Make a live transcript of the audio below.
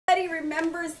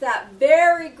remembers that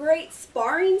very great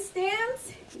sparring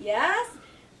stance? Yes.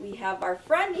 We have our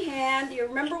front hand. Do you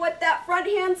remember what that front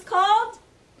hand's called?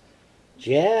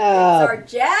 Jab. It's our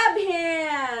jab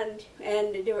hand.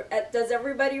 And does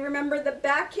everybody remember the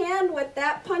backhand, what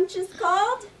that punch is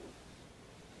called?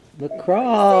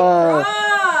 Lacrosse.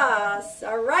 Cross.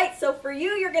 All right, so for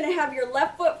you, you're going to have your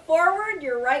left foot forward,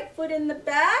 your right foot in the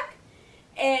back,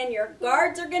 and your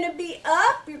guards are going to be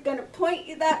up. You're going to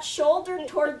point that shoulder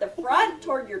toward the front,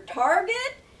 toward your target.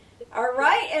 All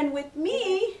right, and with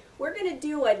me, we're going to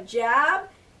do a jab,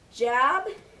 jab,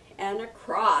 and a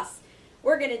cross.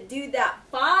 We're going to do that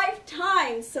 5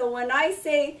 times. So when I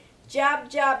say jab,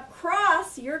 jab,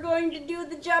 cross, you're going to do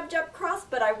the jab, jab, cross,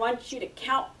 but I want you to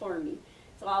count for me.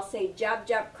 So I'll say jab,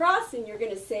 jab, cross, and you're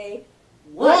going to say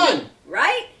 1.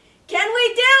 Right? Can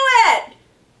we do it?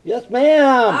 Yes,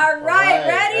 ma'am. All right,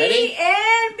 ready?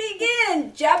 And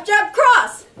begin. Jab, jab,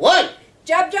 cross. 1.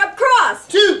 Jab, jab, cross.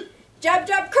 2. Jab,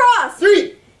 jab, cross.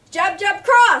 3. Jab, jab,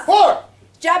 cross. 4.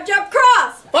 Jab, jab,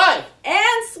 cross. 5.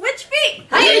 And switch feet.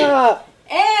 Yeah.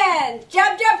 And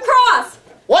jab, jab, cross.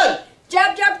 1.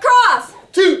 Jab, jab, cross.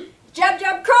 2. Jab,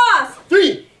 jab, cross.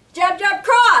 3. Jab, jab,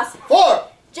 cross. 4.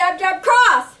 Jab, jab,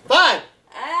 cross. 5.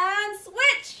 And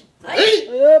switch. 8.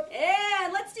 Yep.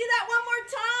 And let's do that one more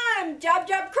time. Jab,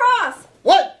 jab, cross.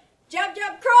 1. Jab,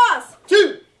 jab, cross.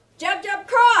 2. Jab, jab,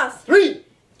 cross. 3.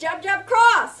 Jab, jab,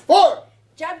 cross. 4.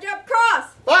 Jab, jab, cross.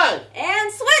 5.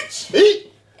 And switch.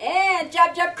 8. And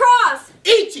jab, jab, cross.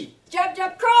 1. Jab, jab, cross. 2. Jab,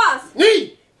 jab, cross.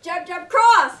 3. Jab, jab,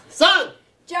 cross. 4.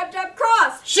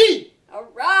 All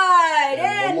right.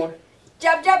 And one more.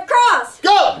 Jab, jab, cross.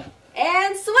 Go.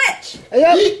 And switch.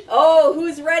 Yep. Oh,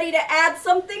 who's ready to add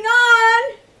something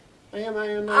on? I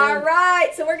am. All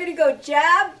right. So we're going to go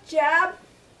jab, jab,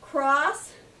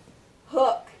 cross,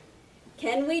 hook.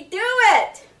 Can we do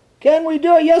it? Can we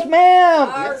do it? Yes, ma'am.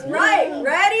 All right.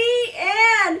 Ready?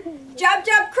 And jab,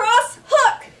 jab, cross,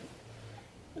 hook.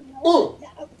 1.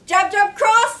 Jab, jab,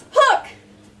 cross, hook.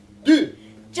 2.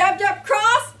 Jab, jab,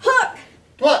 cross, hook.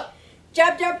 3.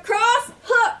 Jab, jab, cross,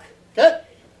 hook. 4.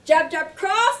 Jab, jab,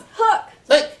 cross, hook.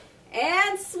 5.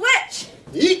 And switch.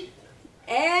 8.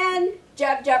 And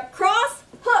jab, jab, cross,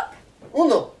 hook.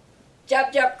 1.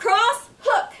 Jab, jab, cross,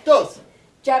 hook. 2.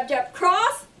 Jab, jab,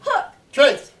 cross, hook.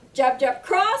 3. Jab, jab,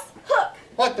 cross, hook.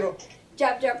 4.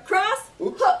 Jab, jab, cross,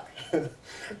 Oops. hook. 5.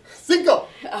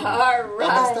 All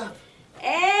right.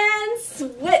 And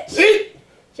switch. 8.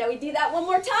 Shall we do that one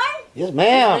more time? Yes,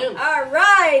 ma'am. All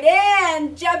right.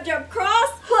 And jab, jab,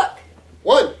 cross, hook.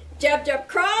 1. Jab, jab,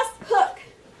 cross, hook.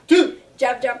 2.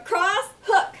 Jab, jab, cross,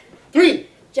 hook. 3.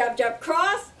 Jab, jab,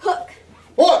 cross, hook.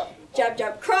 4. Jab,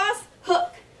 jab, cross,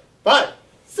 hook. 5.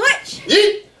 Switch.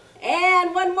 8.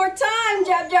 And one more time.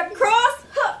 Jab, jab, cross,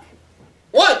 hook.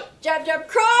 1. Jab, jab,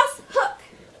 cross, hook.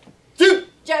 2.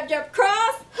 Jab, jab,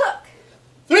 cross, hook.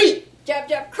 3. Jab,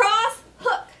 jab, cross,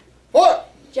 hook. 4.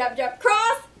 Jab, jab,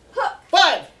 cross, hook.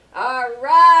 5. All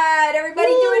right. Everybody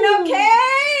doing okay?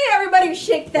 Everybody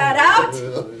shake that out.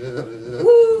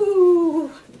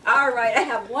 Woo. All right. I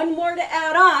have one more to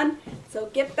add on. So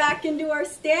get back into our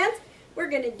stance. We're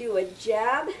going to do a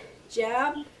jab,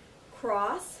 jab,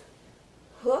 cross,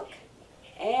 hook,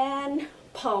 and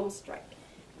palm strike.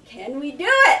 Can we do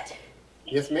it?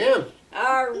 Yes, ma'am.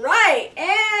 All right,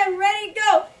 and ready,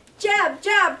 go. Jab,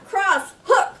 jab, cross,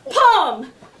 hook,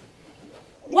 palm.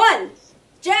 1.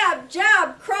 Jab,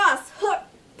 jab, cross, hook,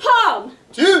 palm.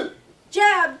 2.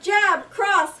 Jab, jab,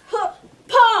 cross, hook,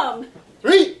 palm.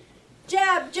 3.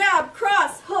 Jab, jab,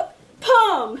 cross, hook,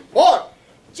 palm. 4.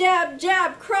 Jab,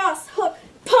 jab, cross, hook,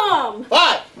 palm.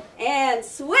 5. And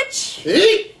switch.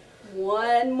 8.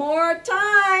 One more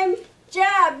time.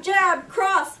 Jab, jab,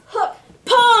 cross, hook,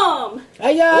 palm.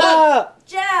 Hiya.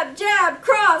 Jab, jab,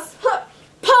 cross, hook,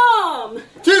 palm.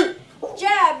 2.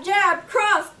 Jab, jab,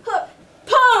 cross, hook,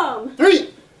 palm.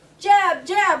 3. Jab,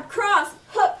 jab, cross,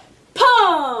 hook,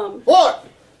 palm. 4.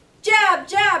 Jab,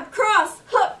 jab, cross,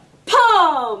 hook,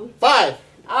 palm. 5.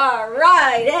 All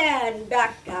right, and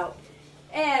back out.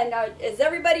 And is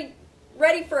everybody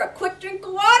ready for a quick drink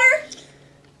of water?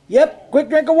 Yep. Quick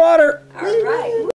drink of water. All right.